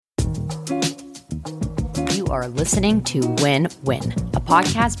are listening to Win Win, a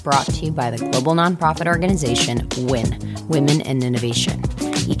podcast brought to you by the global nonprofit organization WIN, Women in Innovation.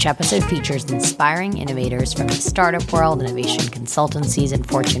 Each episode features inspiring innovators from the startup world, innovation consultancies, and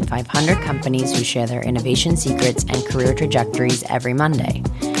Fortune 500 companies who share their innovation secrets and career trajectories every Monday.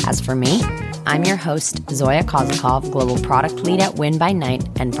 As for me, I'm your host, Zoya Kozakov, Global Product Lead at WIN by night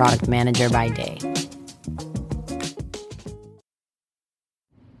and Product Manager by day.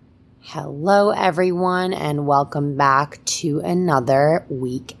 Hello, everyone, and welcome back to another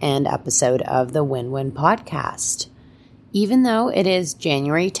week and episode of the Win Win podcast. Even though it is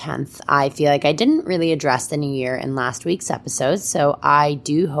January 10th, I feel like I didn't really address the new year in last week's episode, so I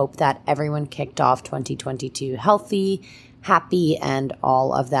do hope that everyone kicked off 2022 healthy, happy, and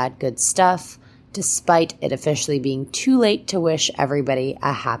all of that good stuff, despite it officially being too late to wish everybody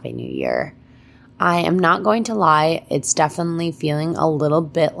a happy new year. I am not going to lie, it's definitely feeling a little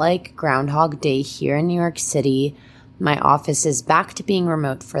bit like Groundhog Day here in New York City. My office is back to being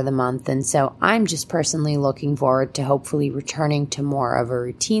remote for the month, and so I'm just personally looking forward to hopefully returning to more of a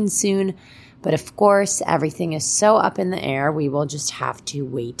routine soon. But of course, everything is so up in the air, we will just have to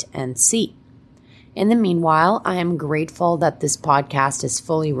wait and see. In the meanwhile, I am grateful that this podcast is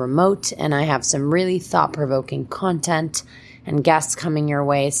fully remote, and I have some really thought-provoking content and guests coming your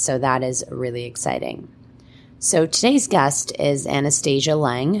way, so that is really exciting. So today's guest is Anastasia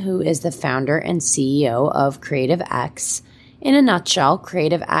Lang, who is the founder and CEO of CreativeX. In a nutshell,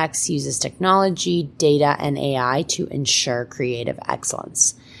 CreativeX uses technology, data, and AI to ensure creative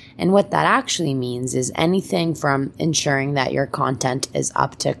excellence. And what that actually means is anything from ensuring that your content is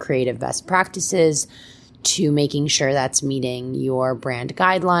up to creative best practices, to making sure that's meeting your brand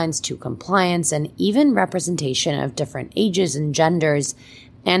guidelines, to compliance, and even representation of different ages and genders,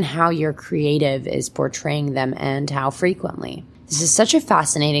 and how your creative is portraying them and how frequently. This is such a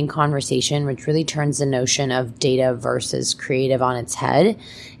fascinating conversation, which really turns the notion of data versus creative on its head.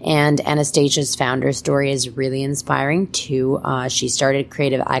 And Anastasia's founder story is really inspiring too. She started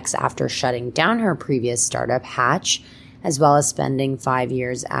CreativeX after shutting down her previous startup, Hatch, as well as spending 5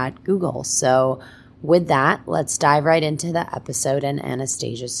 years at Google. So with that, let's dive right into the episode and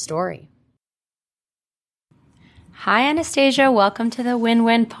Anastasia's story. Hi, Anastasia. Welcome to the Win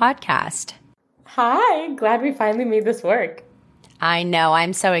Win podcast. Hi. Glad we finally made this work. I know.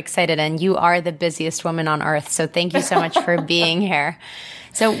 I'm so excited. And you are the busiest woman on earth. So thank you so much for being here.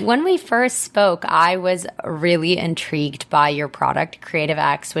 So when we first spoke, I was really intrigued by your product,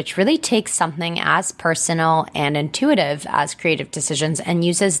 CreativeX, which really takes something as personal and intuitive as creative decisions and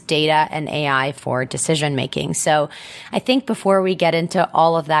uses data and AI for decision making. So I think before we get into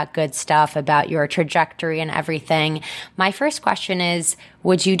all of that good stuff about your trajectory and everything, my first question is,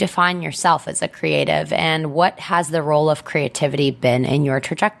 would you define yourself as a creative, and what has the role of creativity been in your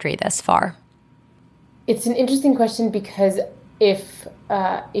trajectory thus far? It's an interesting question because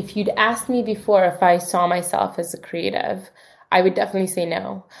if you'd asked me before if I saw myself as a creative, I would definitely say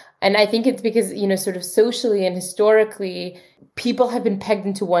no. And I think it's because, sort of socially and historically, people have been pegged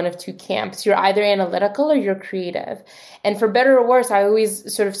into one of two camps. You're either analytical or you're creative. And for better or worse, I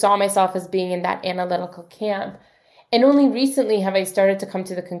always sort of saw myself as being in that analytical camp. And only recently have I started to come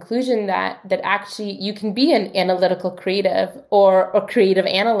to the conclusion that actually you can be an analytical creative or a creative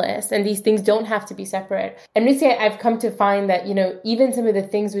analyst, and these things don't have to be separate. And basically, I've come to find that, even some of the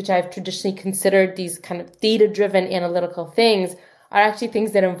things which I've traditionally considered these kind of data-driven analytical things are actually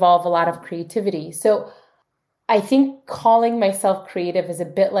things that involve a lot of creativity. So I think calling myself creative is a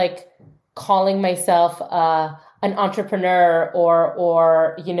bit like calling myself an entrepreneur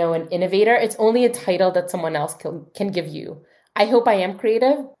or an innovator. It's only a title that someone else can give you. I hope I am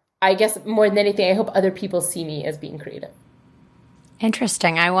creative. I guess more than anything, I hope other people see me as being creative.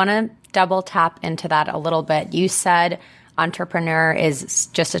 Interesting. I want to double tap into that a little bit. You said entrepreneur is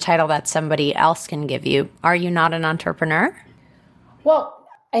just a title that somebody else can give you. Are you not an entrepreneur? Well,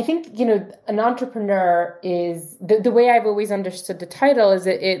 I think, an entrepreneur is, the way I've always understood the title is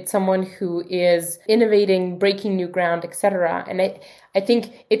that it's someone who is innovating, breaking new ground, et cetera. And I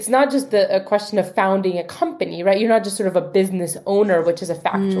think it's not just a question of founding a company, right? You're not just sort of a business owner, which is a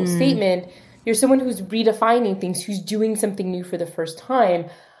factual statement. You're someone who's redefining things, who's doing something new for the first time.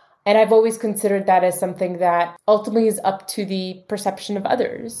 And I've always considered that as something that ultimately is up to the perception of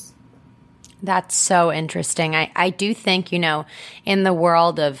others. That's so interesting. I do think, in the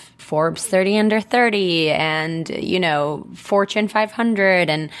world of Forbes 30 under 30 and, Fortune 500,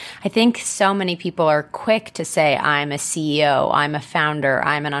 and I think so many people are quick to say, I'm a CEO, I'm a founder,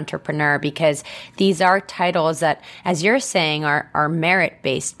 I'm an entrepreneur, because these are titles that, as you're saying, are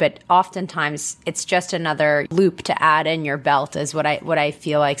merit-based, but oftentimes it's just another loop to add in your belt is what I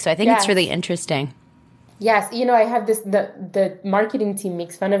feel like. So I think It's really interesting. Yes, I have this, the marketing team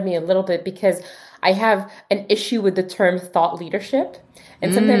makes fun of me a little bit because I have an issue with the term thought leadership.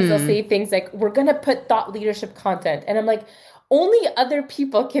 And sometimes they'll say things like, we're going to put thought leadership content. And I'm like, only other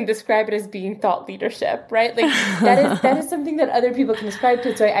people can describe it as being thought leadership, right? Like that is something that other people can describe to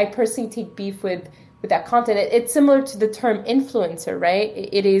it. So I personally take beef with that content. It's similar to the term influencer, right?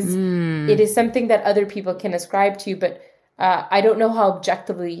 It is something that other people can ascribe to, but I don't know how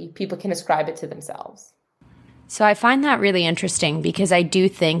objectively people can ascribe it to themselves. So I find that really interesting because I do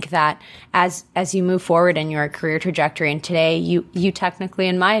think that as you move forward in your career trajectory, and today you technically,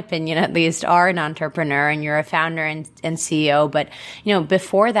 in my opinion at least, are an entrepreneur and you're a founder and CEO. But,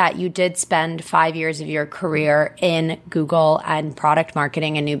 before that, you did spend 5 years of your career in Google and product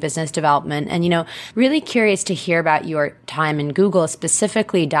marketing and new business development. And, really curious to hear about your time in Google,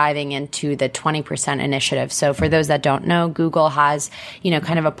 specifically diving into the 20% initiative. So for those that don't know, Google has,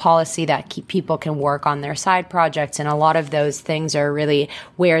 kind of a policy that people can work on their side projects. And a lot of those things are really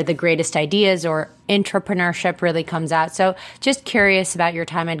where the greatest ideas or entrepreneurship really comes out. So just curious about your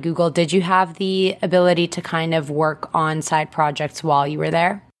time at Google. Did you have the ability to kind of work on side projects while you were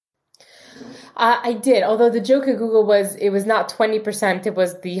there? I did, although the joke at Google was it was not 20%, it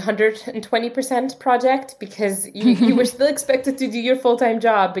was the 120% project because you were still expected to do your full-time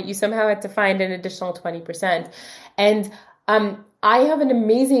job, but you somehow had to find an additional 20%. And I have an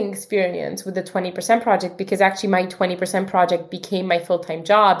amazing experience with the 20% project because actually my 20% project became my full-time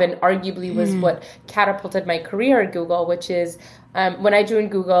job and arguably was what catapulted my career at Google, which is when I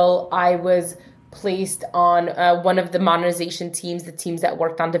joined Google, I was placed on one of the monetization teams, the teams that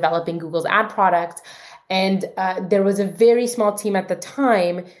worked on developing Google's ad product. And there was a very small team at the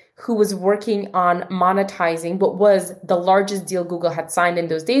time who was working on monetizing what was the largest deal Google had signed in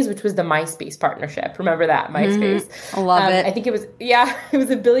those days, which was the MySpace partnership. Remember that, MySpace? I love it. I think it was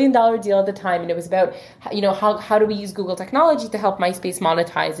 $1 billion deal at the time. And it was about, how do we use Google technology to help MySpace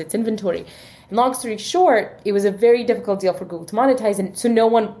monetize its inventory? And long story short, it was a very difficult deal for Google to monetize. And so no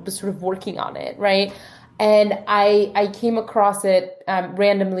one was sort of working on it, right? And I came across it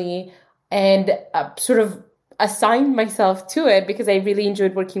randomly and sort of assigned myself to it because I really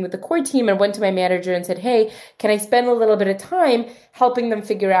enjoyed working with the core team and went to my manager and said, hey, can I spend a little bit of time helping them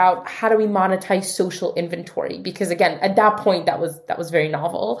figure out how do we monetize social inventory? Because again, at that point, that was very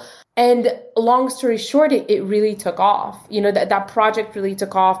novel. And long story short, it really took off. That project really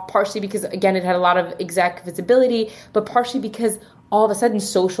took off, partially because, again, it had a lot of exec visibility, but partially because all of a sudden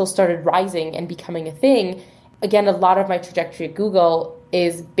social started rising and becoming a thing. Again, a lot of my trajectory at Google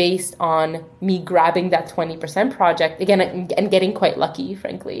is based on me grabbing that 20% project again and getting quite lucky,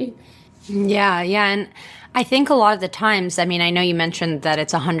 frankly. Yeah. And I think a lot of the times, I know you mentioned that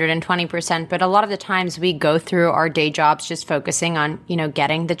it's 120%, but a lot of the times we go through our day jobs just focusing on,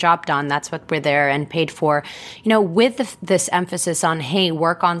 getting the job done. That's what we're there and paid for. With this emphasis on, hey,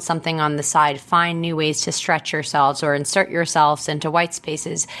 work on something on the side, find new ways to stretch yourselves or insert yourselves into white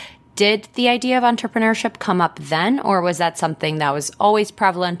spaces. Did the idea of entrepreneurship come up then, or was that something that was always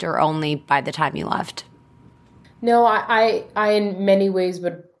prevalent or only by the time you left? No, I in many ways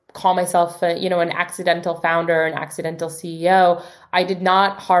would call myself, an accidental founder, an accidental CEO. I did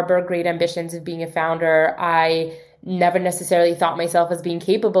not harbor great ambitions of being a founder. I never necessarily thought myself as being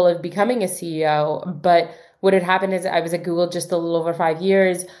capable of becoming a CEO. But what had happened is I was at Google just a little over 5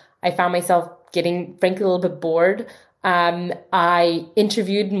 years. I found myself getting, frankly, a little bit bored. I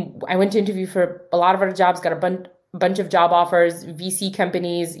went to interview for a lot of other jobs, got a bunch of job offers, VC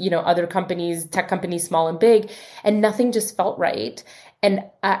companies, other companies, tech companies, small and big, and nothing just felt right. And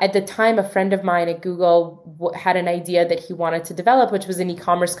at the time, a friend of mine at Google had an idea that he wanted to develop, which was an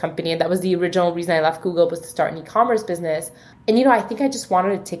e-commerce company. And that was the original reason I left Google, was to start an e-commerce business. And, I think I just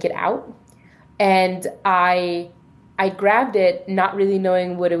wanted to take it out. And I grabbed it, not really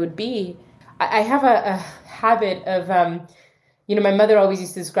knowing what it would be. I have a habit of, my mother always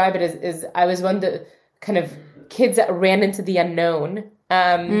used to describe it as I was one of the kind of kids that ran into the unknown.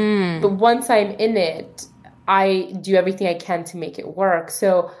 But once I'm in it, I do everything I can to make it work.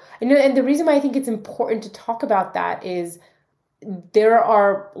 So, and the reason why I think it's important to talk about that is there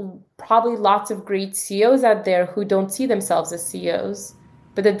are probably lots of great CEOs out there who don't see themselves as CEOs,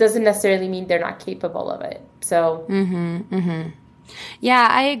 but that doesn't necessarily mean they're not capable of it. So, Yeah,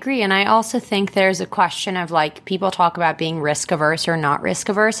 I agree. And I also think there's a question of people talk about being risk averse or not risk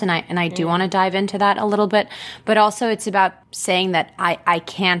averse. And I do want to dive into that a little bit. But also it's about saying that I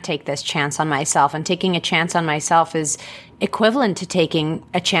can take this chance on myself. And taking a chance on myself is equivalent to taking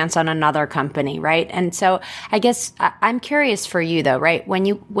a chance on another company, right? And so I guess I'm curious for you though, right? When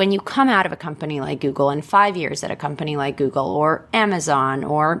you come out of a company like Google and 5 years at a company like Google or Amazon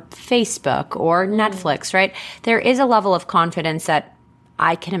or Facebook or Netflix, right? There is a level of confidence that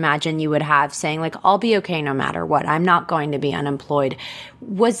I can imagine you would have saying like, I'll be okay no matter what. I'm not going to be unemployed.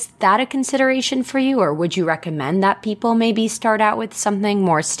 Was that a consideration for you, or would you recommend that people maybe start out with something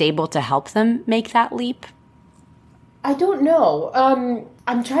more stable to help them make that leap? I don't know.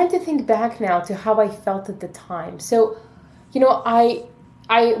 I'm trying to think back now to how I felt at the time. So, I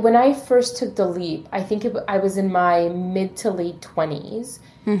when I first took the leap, I think I was in my mid to late 20s.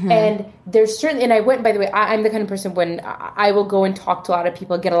 Mm-hmm. And there's certainly, and I went, by the way, I'm the kind of person when I will go and talk to a lot of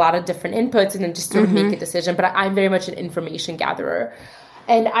people, get a lot of different inputs, and then just sort of make a decision. But I'm very much an information gatherer.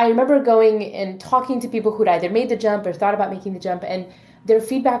 And I remember going and talking to people who'd either made the jump or thought about making the jump. And their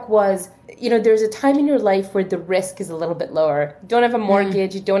feedback was, there's a time in your life where the risk is a little bit lower. You don't have a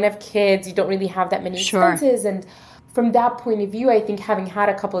mortgage, you don't have kids, you don't really have that many expenses. And from that point of view, I think having had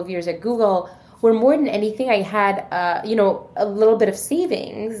a couple of years at Google, where more than anything, I had, a little bit of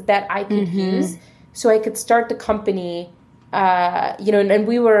savings that I could use so I could start the company, and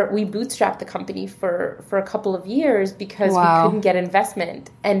we bootstrapped the company for a couple of years because we couldn't get investment.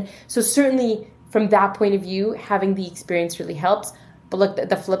 And so certainly from that point of view, having the experience really helps. But look,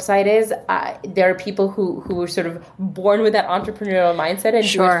 the flip side is there are people who were sort of born with that entrepreneurial mindset and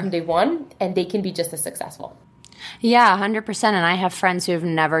do it from day one, and they can be just as successful. Yeah, 100%. And I have friends who have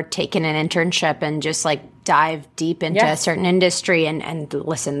never taken an internship and just like dive deep into a certain industry and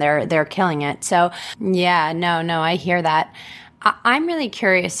listen, they're killing it. So yeah, no, I hear that. I'm really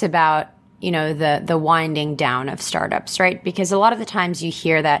curious about, the winding down of startups, right? Because a lot of the times you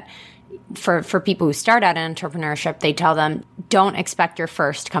hear that for people who start out in entrepreneurship, they tell them, don't expect your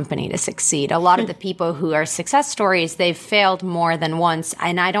first company to succeed. A lot of the people who are success stories, they've failed more than once.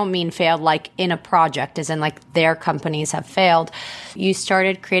 And I don't mean failed like in a project, as in like their companies have failed. You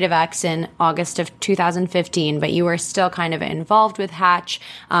started CreativeX in August of 2015, but you were still kind of involved with Hatch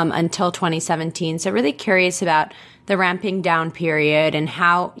until 2017. So really curious about the ramping down period and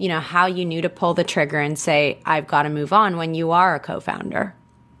how you knew to pull the trigger and say, I've got to move on when you are a co-founder.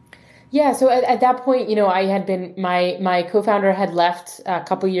 Yeah, so at that point, I had been, my co-founder had left a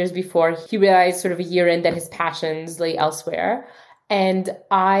couple years before. He realized sort of a year in that his passions lay elsewhere. And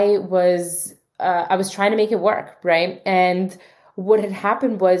I was trying to make it work, right? And what had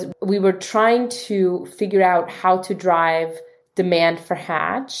happened was we were trying to figure out how to drive demand for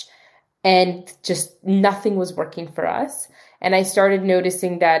Hatch, and just nothing was working for us. And I started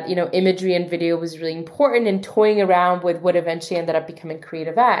noticing that, imagery and video was really important, and toying around with what eventually ended up becoming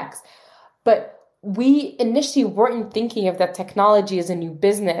CreativeX. But we initially weren't thinking of that technology as a new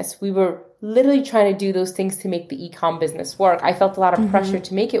business. We were literally trying to do those things to make the e-com business work. I felt a lot of pressure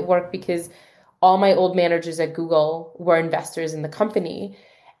to make it work because all my old managers at Google were investors in the company.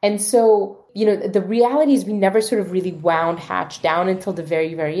 And so, the reality is we never sort of really wound Hatch down until the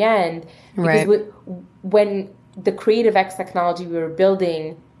very, very end. Because when the CreativeX technology we were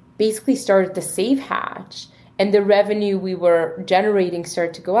building basically started to save Hatch and the revenue we were generating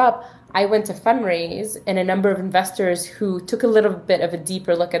started to go up, I went to fundraise, and a number of investors who took a little bit of a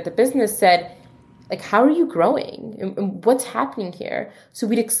deeper look at the business said, like, how are you growing? And what's happening here? So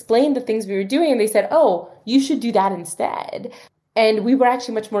we'd explain the things we were doing, and they said, oh, you should do that instead. And we were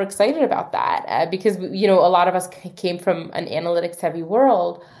actually much more excited about that because, a lot of us came from an analytics heavy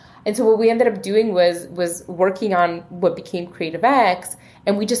world. And so what we ended up doing was working on what became CreativeX,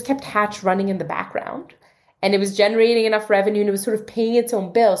 and we just kept Hatch running in the background. And it was generating enough revenue, and it was sort of paying its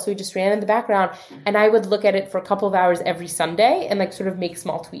own bill. So we just ran in the background, and I would look at it for a couple of hours every Sunday and like sort of make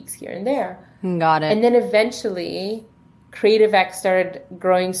small tweaks here and there. Got it. And then eventually CreativeX started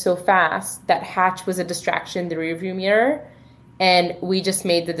growing so fast that Hatch was a distraction in the rearview mirror. And we just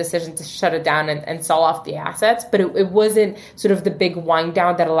made the decision to shut it down and sell off the assets. But it wasn't sort of the big wind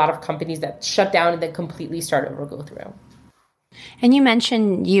down that a lot of companies that shut down and then completely start over go through. And you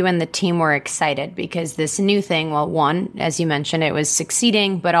mentioned you and the team were excited because this new thing, well, one, as you mentioned, it was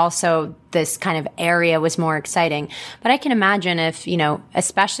succeeding, but also this kind of area was more exciting. But I can imagine if,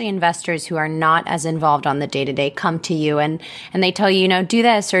 especially investors who are not as involved on the day-to-day come to you and they tell you, do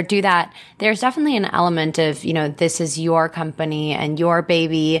this or do that, there's definitely an element of, this is your company and your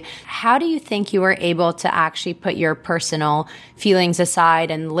baby. How do you think you were able to actually put your personal feelings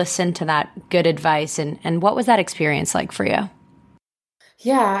aside and listen to that good advice? And what was that experience like for you?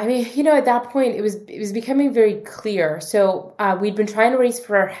 Yeah, I mean, at that point, it was becoming very clear. So we'd been trying to raise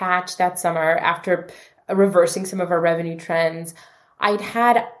for our Hatch that summer after reversing some of our revenue trends. I'd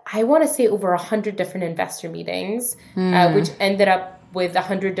had, I want to say, over 100 different investor meetings, which ended up with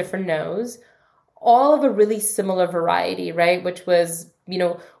 100 different no's, all of a really similar variety, right? Which was,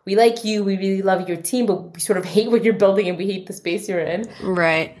 we like you, we really love your team, but we sort of hate what you're building and we hate the space you're in.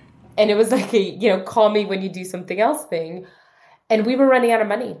 Right. And it was like a, call me when you do something else thing. And we were running out of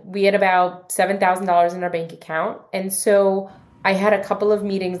money. We had about $7,000 in our bank account. And so I had a couple of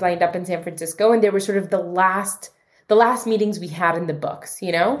meetings lined up in San Francisco, and they were sort of the last meetings we had in the books,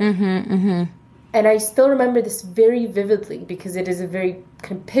 And I still remember this very vividly because it is a very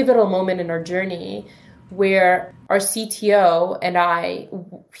kind of pivotal moment in our journey where our CTO and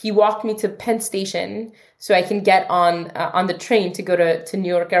he walked me to Penn Station so I can get on the train to go to New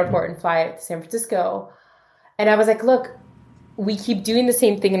York Airport and fly to San Francisco. And I was like, look, we keep doing the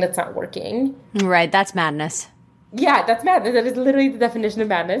same thing and it's not working. Right. That's madness. Yeah, that's madness. That is literally the definition of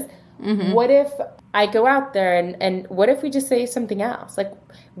madness. What if I go out there and what if we just say something else? Like,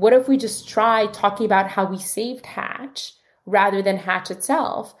 what if we just try talking about how we saved Hatch rather than Hatch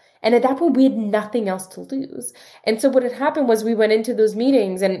itself? And at that point, we had nothing else to lose. And so what had happened was we went into those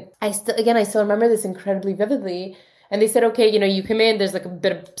meetings, and I still remember this incredibly vividly. And they said, okay, you come in, there's like a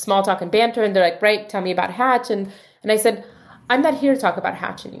bit of small talk and banter, and they're like, right, tell me about Hatch. And I said, I'm not here to talk about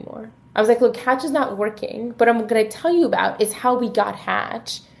Hatch anymore. I was like, look, Hatch is not working, but I'm going to tell you about is how we got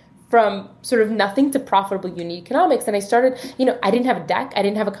Hatch from sort of nothing to profitable unit economics. And I started, I didn't have a deck. I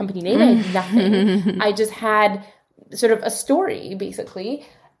didn't have a company name. I had nothing. I just had sort of a story, basically.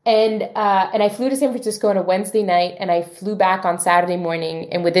 And I flew to San Francisco on a Wednesday night, and I flew back on Saturday morning.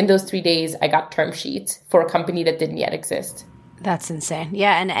 And within those 3 days, I got term sheets for a company that didn't yet exist. That's insane.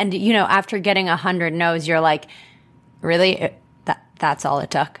 Yeah. And after getting 100 no's, you're like, really? That's all it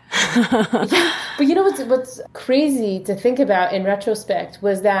took. Yeah. But what's crazy to think about in retrospect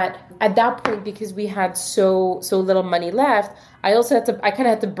was that at that point, because we had so little money left, I kind of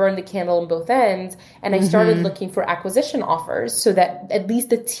had to burn the candle on both ends. And I started looking for acquisition offers so that at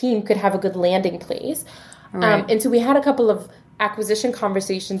least the team could have a good landing place. Right. And so we had a couple of acquisition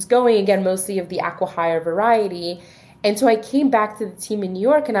conversations going, again, mostly of the acqui-hire variety. And so I came back to the team in New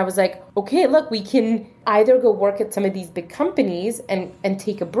York and I was like, okay, look, we can either go work at some of these big companies and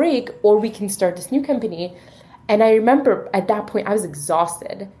take a break, or we can start this new company. And I remember at that point, I was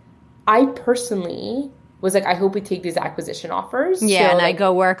exhausted. I personally was like, I hope we take these acquisition offers. Yeah, so, and I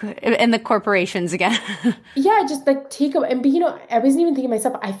go work in the corporations again. Yeah, just like take them. And, I wasn't even thinking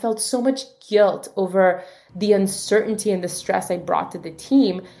myself, I felt so much guilt over the uncertainty and the stress I brought to the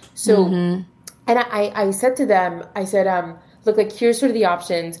team. So... And I said to them, look, like, here's sort of the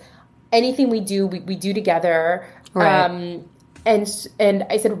options. Anything we do, we do together. Right. And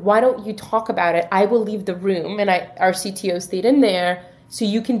I said, why don't you talk about it? I will leave the room. And our CTO stayed in there so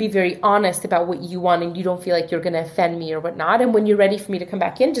you can be very honest about what you want and you don't feel like you're going to offend me or whatnot. And when you're ready for me to come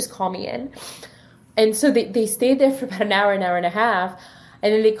back in, just call me in. And so they stayed there for about an hour and a half.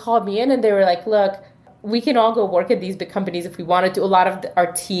 And then they called me in and they were like, look, we can all go work at these big companies if we wanted to. A lot of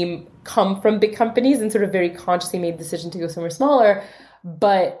our team come from big companies and sort of very consciously made the decision to go somewhere smaller.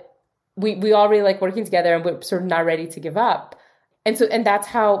 But we all really like working together and we're sort of not ready to give up. And that's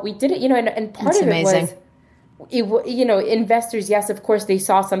how we did it, and part That's of amazing. it was, investors, yes, of course, they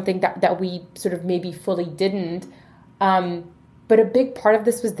saw something that we sort of maybe fully didn't. But a big part of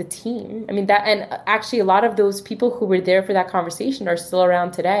this was the team. I mean, and actually a lot of those people who were there for that conversation are still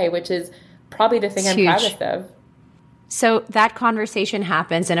around today, which is probably the thing I'm proudest of. So that conversation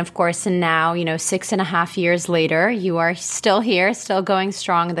happens. And of course, now, 6.5 years later, you are still here, still going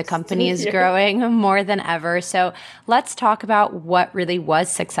strong. The company is growing more than ever. So let's talk about what really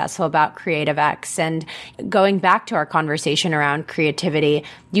was successful about CreativeX. And going back to our conversation around creativity,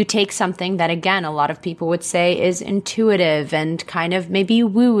 you take something that, again, a lot of people would say is intuitive and kind of maybe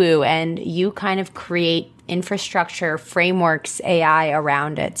woo-woo, and you kind of create infrastructure, frameworks, AI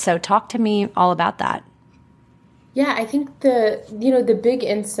around it. So talk to me all about that. Yeah, I think the big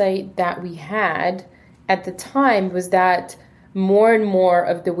insight that we had at the time was that more and more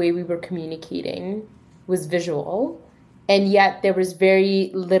of the way we were communicating was visual, and yet there was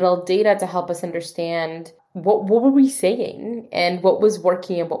very little data to help us understand what were we saying and what was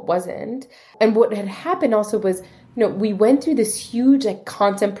working and what wasn't. And what had happened also was, we went through this huge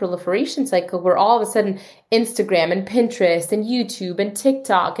content proliferation cycle where all of a sudden Instagram and Pinterest and YouTube and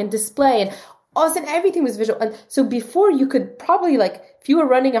TikTok and display and all of a sudden everything was visual. And so before, you could probably, if you were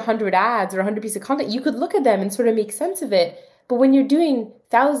running 100 ads or 100 pieces of content, you could look at them and sort of make sense of it. But when you're doing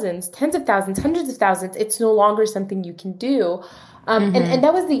thousands, tens of thousands, hundreds of thousands, it's no longer something you can do. And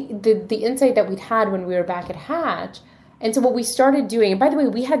that was the insight that we'd had when we were back at Hatch. And so what we started doing, and by the way,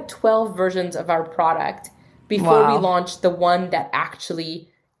 we had 12 versions of our product before we launched the one that actually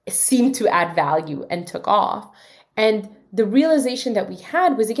seemed to add value and took off. And the realization that we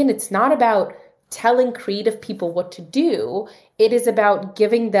had was, again, it's not about telling creative people what to do. It is about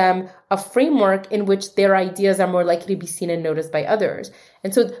giving them a framework in which their ideas are more likely to be seen and noticed by others.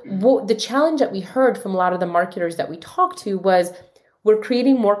 And so the challenge that we heard from a lot of the marketers that we talked to was, we're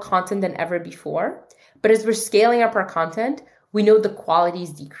creating more content than ever before. But as we're scaling up our content, we know the quality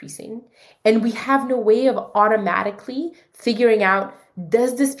is decreasing. And we have no way of automatically figuring out,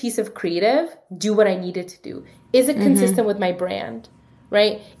 does this piece of creative do what I need it to do? Is it consistent with my brand?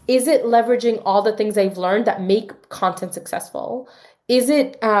 Right? Is it leveraging all the things I've learned that make content successful? Is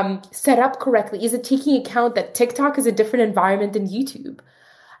it set up correctly? Is it taking account that TikTok is a different environment than YouTube?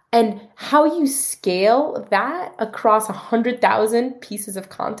 And how you scale that across 100,000 pieces of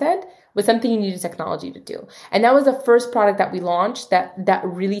content was something you needed technology to do. And that was the first product that we launched that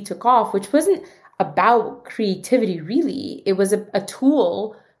really took off, which wasn't about creativity, really. It was a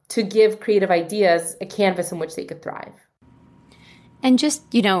tool to give creative ideas a canvas in which they could thrive. And just,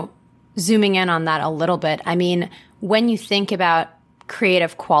 zooming in on that a little bit, I mean, when you think about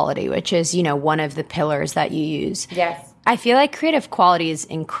creative quality, which is, one of the pillars that you use. Yes. I feel like creative quality is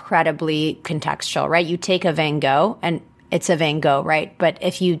incredibly contextual, right? You take a Van Gogh and it's a Van Gogh, right? But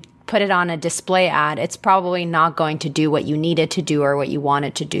if you put it on a display ad, it's probably not going to do what you need it to do or what you want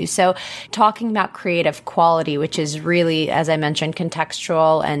it to do. So talking about creative quality, which is really, as I mentioned,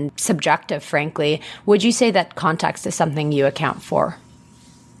 contextual and subjective, frankly, would you say that context is something you account for?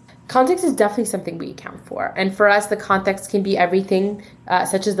 Context is definitely something we account for. And for us, the context can be everything,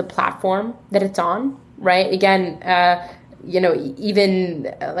 such as the platform that it's on, right? Again, even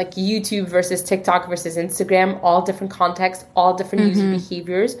like YouTube versus TikTok versus Instagram, all different contexts, all different user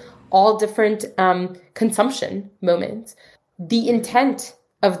behaviors, all different consumption moments. The intent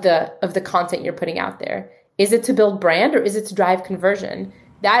of the content you're putting out there, is it to build brand or is it to drive conversion?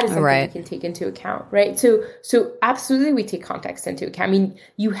 That is something we can take into account, right? So absolutely we take context into account. I mean,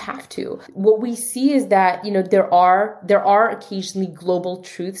 you have to. What we see is that, there are occasionally global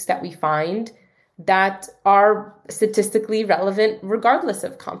truths that we find that are statistically relevant regardless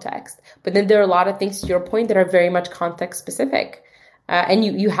of context. But then there are a lot of things, to your point, that are very much context specific. And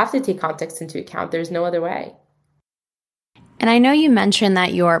you have to take context into account. There's no other way. And I know you mentioned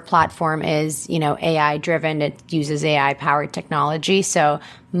that your platform is, AI driven. It uses AI powered technology. So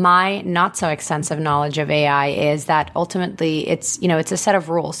my not so extensive knowledge of AI is that ultimately it's a set of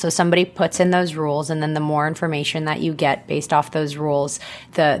rules. So somebody puts in those rules, and then the more information that you get based off those rules,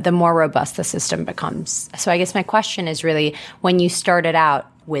 the more robust the system becomes. So I guess my question is really, when you started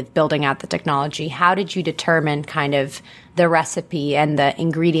out with building out the technology, how did you determine kind of the recipe and the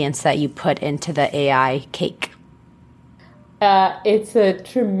ingredients that you put into the AI cake? It's a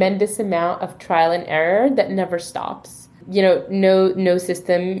tremendous amount of trial and error that never stops. No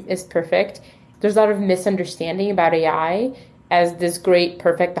system is perfect. There's a lot of misunderstanding about AI as this great,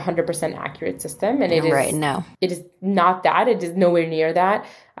 perfect, 100% accurate system. And it is not that. It is nowhere near that.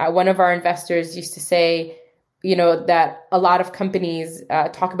 One of our investors used to say, that a lot of companies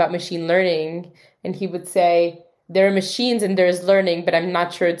talk about machine learning, and he would say, there are machines and there's learning, but I'm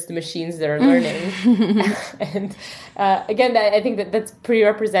not sure it's the machines that are learning. And again, I think that's pretty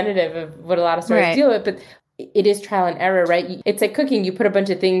representative of what a lot of startups deal with, but it is trial and error, right? It's like cooking. You put a bunch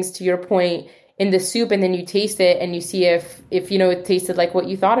of things, to your point, in the soup, and then you taste it and you see if it tasted like what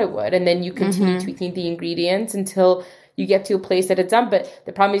you thought it would. And then you continue tweaking the ingredients until you get to a place that it's done. But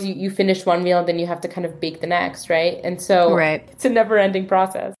the problem is you finish one meal and then you have to kind of bake the next, right? And so it's a never ending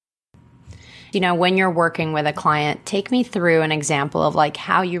process. When you're working with a client, take me through an example of like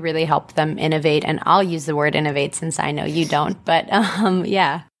how you really help them innovate. And I'll use the word innovate since I know you don't, but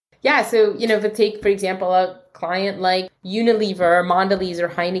yeah. Yeah. So, if I take, for example, a client like Unilever, Mondelez, or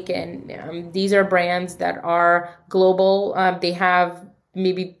Heineken, these are brands that are global. They have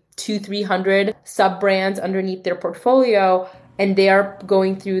maybe 200-300 sub-brands underneath their portfolio, and they are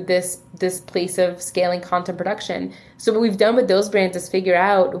going through this place of scaling content production. So what we've done with those brands is figure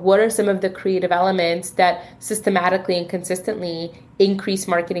out what are some of the creative elements that systematically and consistently increase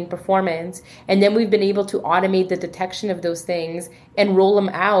marketing performance. And then we've been able to automate the detection of those things and roll them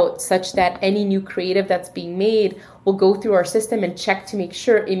out such that any new creative that's being made will go through our system and check to make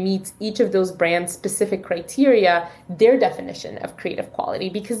sure it meets each of those brands' specific criteria, their definition of creative quality,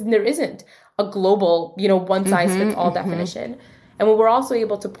 because there isn't a global, one-size-fits-all definition. And what we're also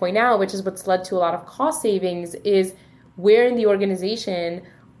able to point out, which is what's led to a lot of cost savings, is where in the organization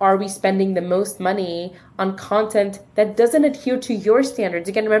are we spending the most money on content that doesn't adhere to your standards?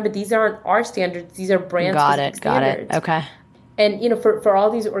 Again, remember, these aren't our standards. These are brand-specific standards. Got it. Okay. And, for all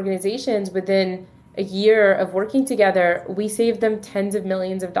these organizations within a year of working together, we saved them tens of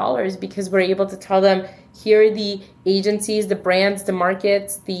millions of dollars because we're able to tell them, here are the agencies, the brands, the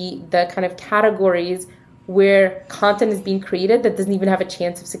markets, the kind of categories where content is being created that doesn't even have a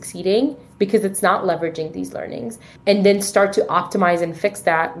chance of succeeding because it's not leveraging these learnings, and then start to optimize and fix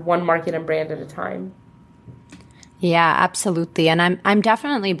that one market and brand at a time. Yeah, absolutely. And I'm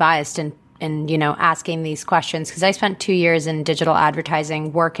definitely biased in asking these questions because I spent 2 years in digital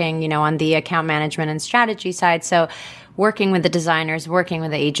advertising working, on the account management and strategy side. So working with the designers, working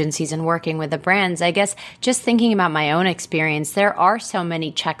with the agencies, and working with the brands, I guess just thinking about my own experience, there are so many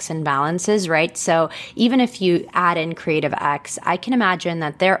checks and balances, right? So even if you add in Creative X, I can imagine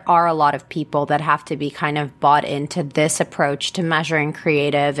that there are a lot of people that have to be kind of bought into this approach to measuring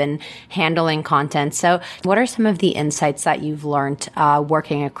creative and handling content. So what are some of the insights that you've learned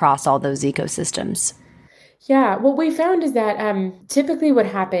working across all those ecosystems? Yeah, what we found is that typically what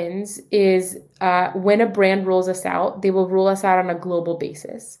happens is when a brand rolls us out, they will roll us out on a global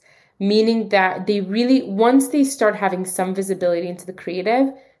basis, meaning that they really, once they start having some visibility into the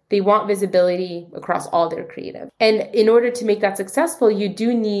creative, they want visibility across all their creative. And in order to make that successful, you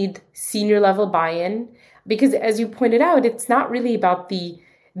do need senior level buy-in because, as you pointed out, it's not really about the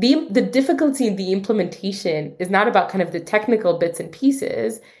difficulty in the implementation is not about kind of the technical bits and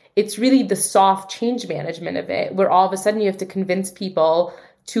pieces. It's really the soft change management of it, where all of a sudden you have to convince people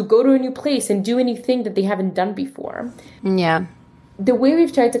to go to a new place and do anything that they haven't done before. Yeah. The way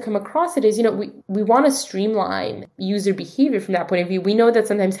we've tried to come across it is, we want to streamline user behavior from that point of view. We know that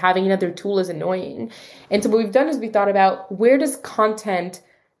sometimes having another tool is annoying. And so what we've done is we thought about, where does content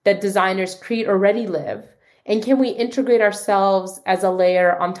that designers create already live? And can we integrate ourselves as a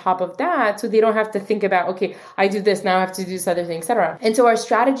layer on top of that so they don't have to think about, okay, I do this, now I have to do this other thing, et cetera. And so our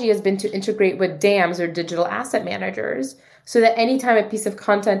strategy has been to integrate with DAMs, or digital asset managers, so that anytime a piece of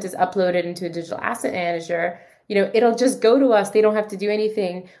content is uploaded into a digital asset manager, it'll just go to us. They don't have to do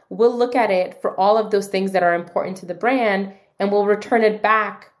anything. We'll look at it for all of those things that are important to the brand, and we'll return it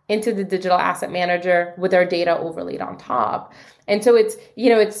back into the digital asset manager with our data overlaid on top. And so it's,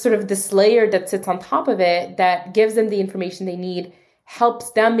 it's sort of this layer that sits on top of it that gives them the information they need,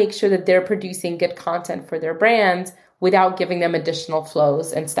 helps them make sure that they're producing good content for their brands without giving them additional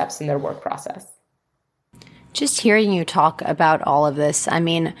flows and steps in their work process. Just hearing you talk about all of this, I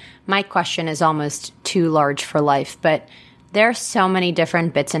mean, my question is almost too large for life, but there are so many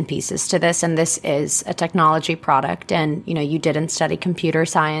different bits and pieces to this, and this is a technology product, and, you didn't study computer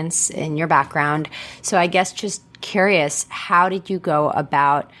science in your background. So I guess just curious, how did you go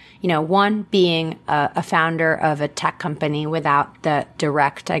about, one, being a founder of a tech company without the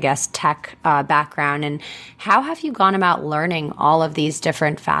direct, I guess, tech background, and how have you gone about learning all of these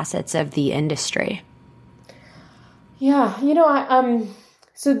different facets of the industry? Yeah,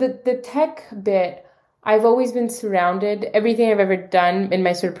 so the tech bit, I've always been surrounded. Everything I've ever done in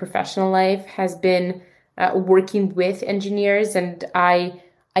my sort of professional life has been working with engineers, and I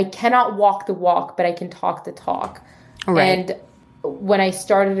cannot walk the walk, but I can talk the talk. Right. And when I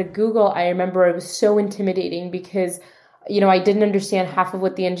started at Google, I remember it was so intimidating because, I didn't understand half of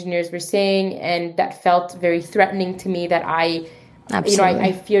what the engineers were saying, and that felt very threatening to me that Absolutely.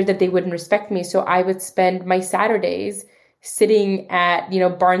 I feared that they wouldn't respect me. So I would spend my Saturdays sitting at,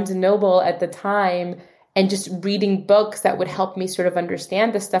 Barnes and Noble at the time and just reading books that would help me sort of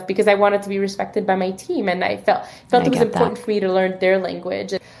understand this stuff because I wanted to be respected by my team. And I felt it was important for me to learn their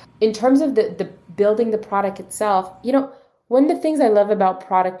language. In terms of the building the product itself, one of the things I love about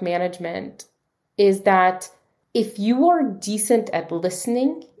product management is that if you are decent at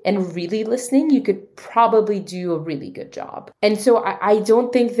listening and really listening, you could probably do a really good job. And so I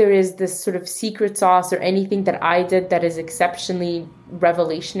don't think there is this sort of secret sauce or anything that I did that is exceptionally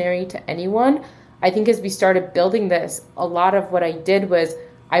revelationary to anyone. I think as we started building this, a lot of what I did was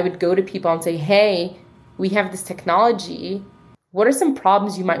I would go to people and say, hey, we have this technology. What are some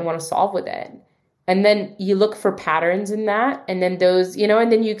problems you might want to solve with it? And then you look for patterns in that. And then those,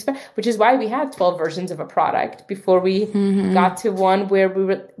 and then you expect, which is why we had 12 versions of a product before we got to one where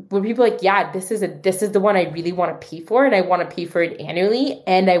people were like, yeah, this is the one I really want to pay for. And I want to pay for it annually.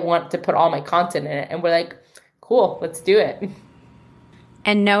 And I want to put all my content in it. And we're like, cool, let's do it.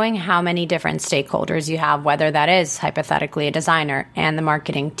 And knowing how many different stakeholders you have, whether that is hypothetically a designer and the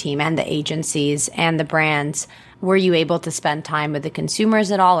marketing team and the agencies and the brands, were you able to spend time with the consumers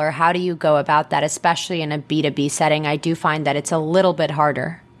at all? Or how do you go about that, especially in a B2B setting? I do find that it's a little bit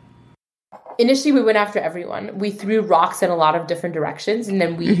harder. Initially, we went after everyone. We threw rocks in a lot of different directions, and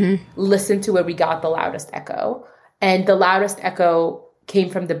then we listened to where we got the loudest echo. And the loudest echo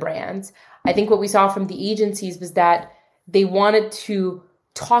came from the brands. I think what we saw from the agencies was that they wanted to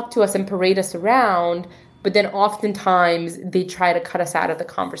talk to us and parade us around, but then oftentimes they try to cut us out of the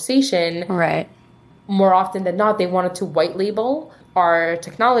conversation. Right. More often than not, they wanted to white label our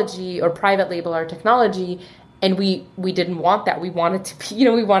technology or private label our technology. And we didn't want that. We wanted to be,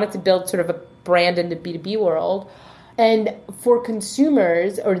 we wanted to build sort of a brand in the B2B world. And for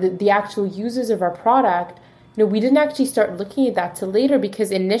consumers or the actual users of our product, we didn't actually start looking at that till later,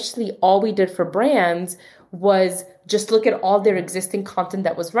 because initially all we did for brands was just look at all their existing content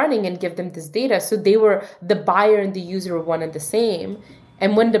that was running and give them this data. So they were, the buyer and the user were one and the same.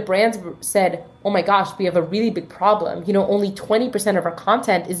 And when the brands said, oh my gosh, we have a really big problem, only 20% of our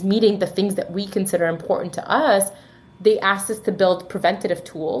content is meeting the things that we consider important to us, they asked us to build preventative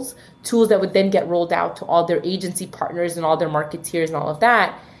tools that would then get rolled out to all their agency partners and all their marketeers and all of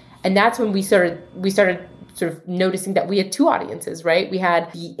that. And that's when we started sort of noticing that we had two audiences, right? We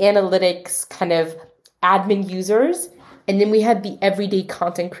had the analytics kind of admin users, and then we had the everyday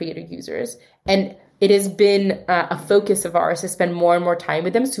content creator users. And it has been a focus of ours to spend more and more time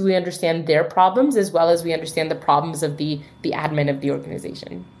with them so we understand their problems as well as we understand the problems of the admin of the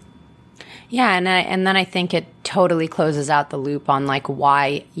organization. Yeah, and then I think it totally closes out the loop on like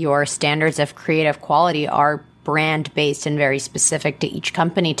why your standards of creative quality are brand-based and very specific to each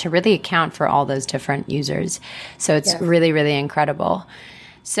company to really account for all those different users. So it's really, really incredible.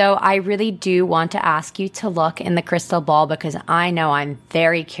 So I really do want to ask you to look in the crystal ball, because I know I'm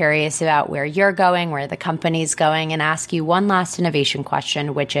very curious about where you're going, where the company's going, and ask you one last innovation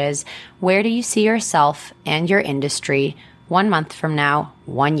question, which is, where do you see yourself and your industry 1 month from now,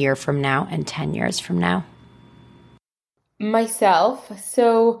 1 year from now, and 10 years from now? Myself.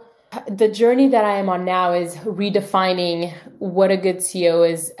 So the journey that I am on now is redefining what a good CEO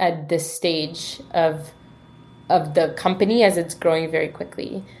is at this stage of the company as it's growing very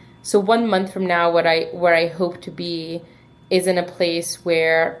quickly. So 1 month from now, where I hope to be is in a place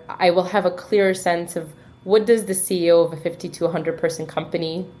where I will have a clearer sense of what does the CEO of a 50 to 100 person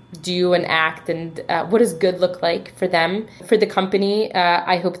company do and act, and what does good look like for them. For the company,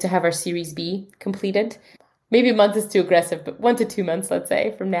 I hope to have our Series B completed. Maybe a month is too aggressive, but 1 to 2 months, let's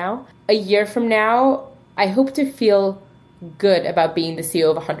say, from now. A year from now, I hope to feel good about being the CEO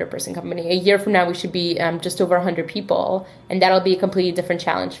of a 100-person company. A year from now, we should be just over 100 people, and that'll be a completely different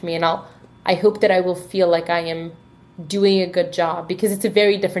challenge for me. And I hope that I will feel like I am doing a good job, because it's a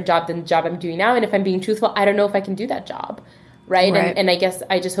very different job than the job I'm doing now. And if I'm being truthful, I don't know if I can do that job, right? And I guess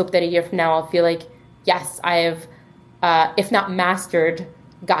I just hope that a year from now, I'll feel like, yes, I have, if not mastered,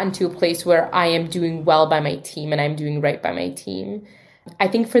 gotten to a place where I am doing well by my team and I'm doing right by my team. I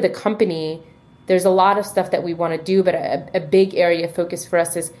think for the company, there's a lot of stuff that we want to do, but a big area of focus for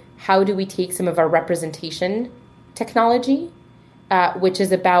us is how do we take some of our representation technology, which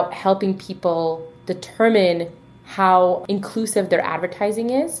is about helping people determine how inclusive their advertising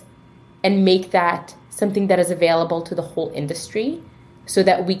is, and make that something that is available to the whole industry, so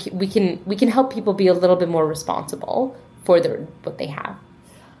that we can help people be a little bit more responsible for what they have.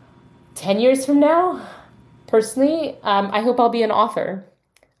 10 years from now, personally, I hope I'll be an author.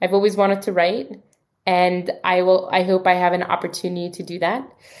 I've always wanted to write, and I hope I have an opportunity to do that.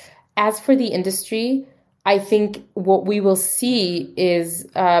 As for the industry, I think what we will see is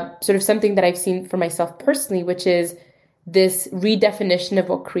sort of something that I've seen for myself personally, which is this redefinition of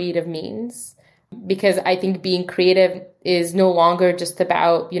what creative means. Because I think being creative is no longer just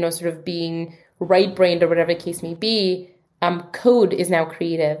about, sort of being right-brained or whatever the case may be. Code is now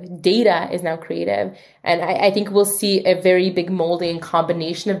creative. Data is now creative. And I think we'll see a very big molding and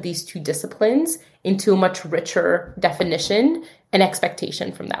combination of these two disciplines into a much richer definition and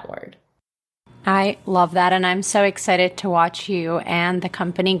expectation from that word. I love that. And I'm so excited to watch you and the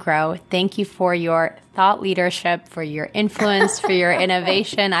company grow. Thank you for your thought leadership, for your influence, for your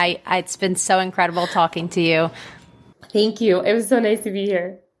innovation. It's been so incredible talking to you. Thank you. It was so nice to be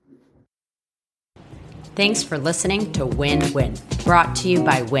here. Thanks for listening to Win Win, brought to you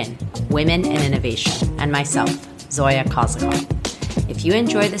by WIN, Women in Innovation, and myself, Zoya Kozakov. If you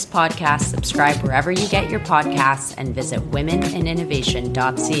enjoy this podcast, subscribe wherever you get your podcasts and visit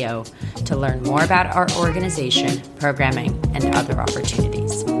womeninnovation.co to learn more about our organization, programming, and other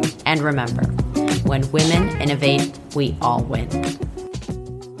opportunities. And remember, when women innovate, we all win.